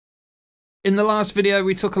In the last video,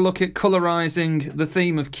 we took a look at colorizing the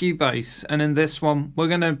theme of Cubase, and in this one, we're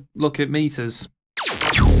going to look at meters.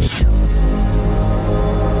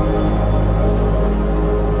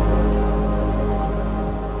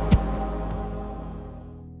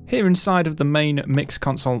 Here inside of the main mix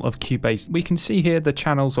console of Cubase, we can see here the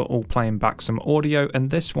channels are all playing back some audio, and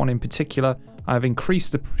this one in particular, I've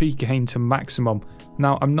increased the pre-gain to maximum.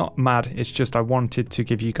 Now, I'm not mad, it's just I wanted to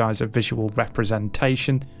give you guys a visual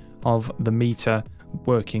representation of the meter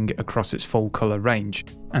working across its full color range.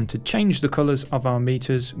 And to change the colors of our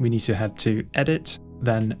meters, we need to head to Edit,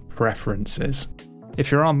 then Preferences.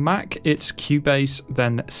 If you're on Mac, it's Cubase,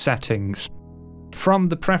 then Settings. From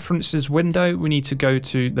the Preferences window, we need to go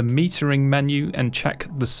to the Metering menu and check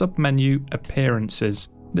the submenu Appearances.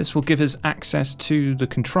 This will give us access to the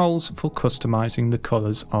controls for customizing the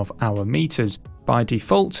colors of our meters. By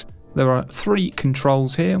default, there are 3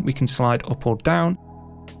 controls here. We can slide up or down,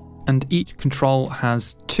 and each control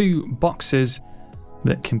has 2 boxes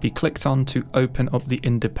that can be clicked on to open up the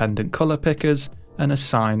independent color pickers and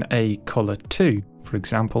assign a color to. For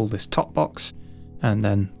example, this top box and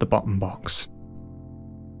then the bottom box.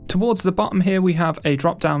 Towards the bottom here we have a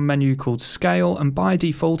drop down menu called Scale, and by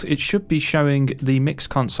default it should be showing the mix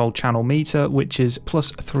console channel meter, which is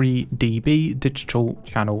 +3 dB digital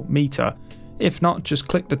channel meter. If not, just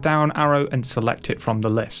click the down arrow and select it from the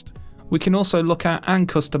list. We can also look at and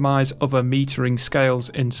customize other metering scales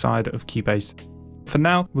inside of Cubase. For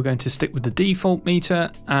now, we're going to stick with the default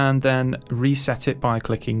meter and then reset it by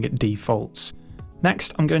clicking defaults.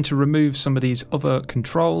 Next, I'm going to remove some of these other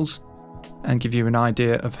controls and give you an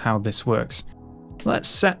idea of how this works. Let's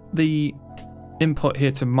set the input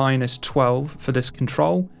here to -12 for this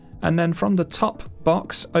control, and then from the top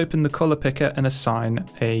box, open the color picker and assign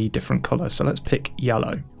a different color. So let's pick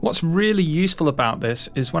yellow. What's really useful about this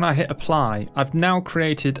is when I hit apply, I've now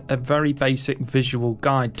created a very basic visual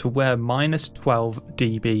guide to where -12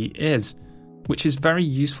 dB is, which is very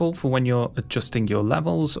useful for when you're adjusting your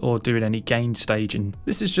levels or doing any gain staging.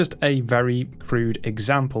 This is just a very crude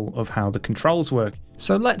example of how the controls work.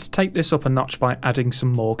 So let's take this up a notch by adding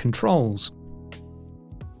some more controls.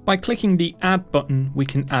 By clicking the Add button, we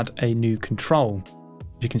can add a new control.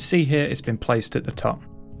 You can see here it's been placed at the top.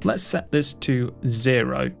 Let's set this to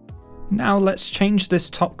 0. Now let's change this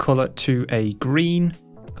top color to a green.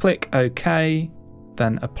 Click OK,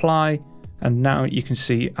 then Apply, and now you can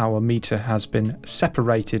see our meter has been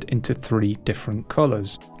separated into 3 different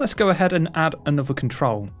colors. Let's go ahead and add another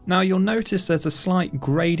control. Now you'll notice there's a slight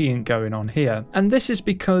gradient going on here, and this is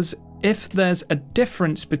because if there's a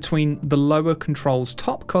difference between the lower control's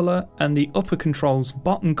top color and the upper control's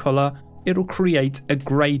bottom color, it'll create a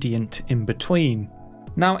gradient in between.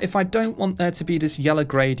 Now, if I don't want there to be this yellow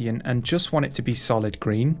gradient and just want it to be solid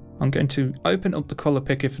green, I'm going to open up the color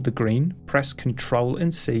picker for the green, press Ctrl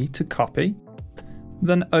and C to copy,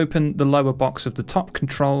 then open the lower box of the top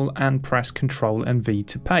control and press Ctrl and V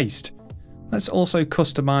to paste. Let's also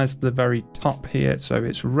customize the very top here so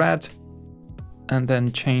it's red, and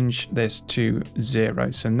then change this to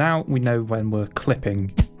 0. So now we know when we're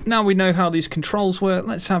clipping. Now we know how these controls work,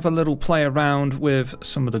 let's have a little play around with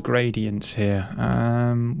some of the gradients here.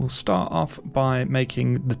 We'll start off by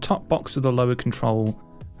making the top box of the lower control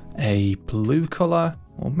a blue color,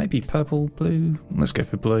 or maybe purple, blue. Let's go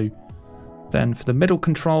for blue. Then for the middle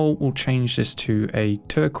control, we'll change this to a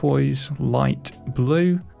turquoise light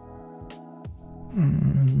blue.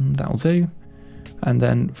 That'll do. And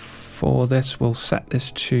then for this, we'll set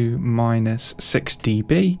this to -6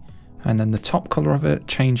 dB. And then the top color of it,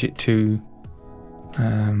 change it to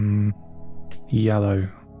yellow.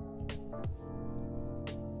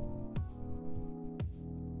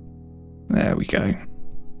 There we go.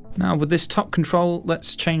 Now with this top control,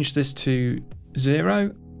 let's change this to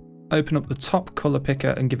 0. Open up the top color picker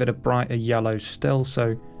and give it a brighter yellow still,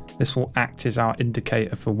 so this will act as our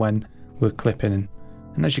indicator for when we're clipping.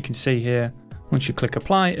 And as you can see here, once you click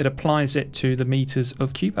apply, it applies it to the meters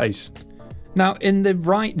of Cubase. Now in the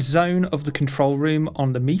right zone of the control room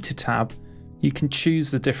on the meter tab, you can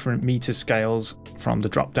choose the different meter scales from the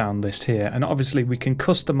drop down list here, and obviously we can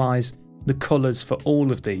customize the colors for all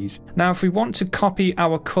of these. Now if we want to copy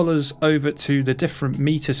our colors over to the different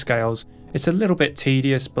meter scales, it's a little bit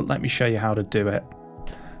tedious, but let me show you how to do it.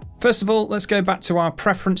 First of all, let's go back to our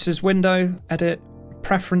preferences window, edit,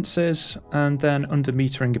 preferences, and then under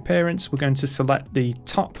metering appearance, we're going to select the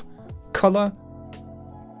top color,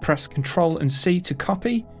 press Ctrl and C to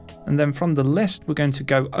copy, and then from the list, we're going to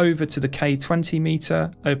go over to the K20 meter,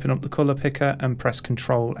 open up the color picker and press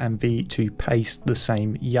Ctrl and V to paste the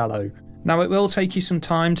same yellow. Now it will take you some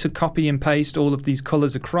time to copy and paste all of these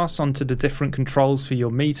colors across onto the different controls for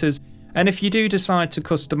your meters, And if you do decide to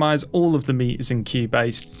customize all of the meters in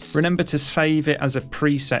Cubase, remember to save it as a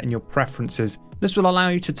preset in your preferences. This will allow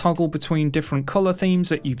you to toggle between different color themes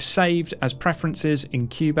that you've saved as preferences in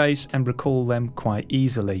Cubase and recall them quite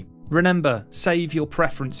easily. Remember, save your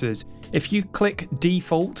preferences. If you click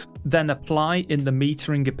default, then apply in the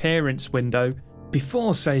metering appearance window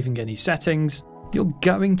before saving any settings, you're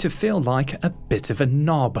going to feel like a bit of a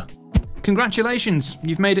knob. Congratulations,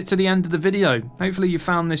 you've made it to the end of the video. Hopefully you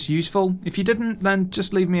found this useful. If you didn't, then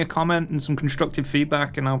just leave me a comment and some constructive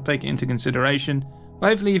feedback and I'll take it into consideration. But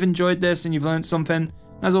hopefully you've enjoyed this and you've learned something.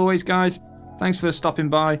 As always guys, thanks for stopping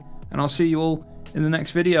by and I'll see you all in the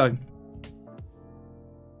next video.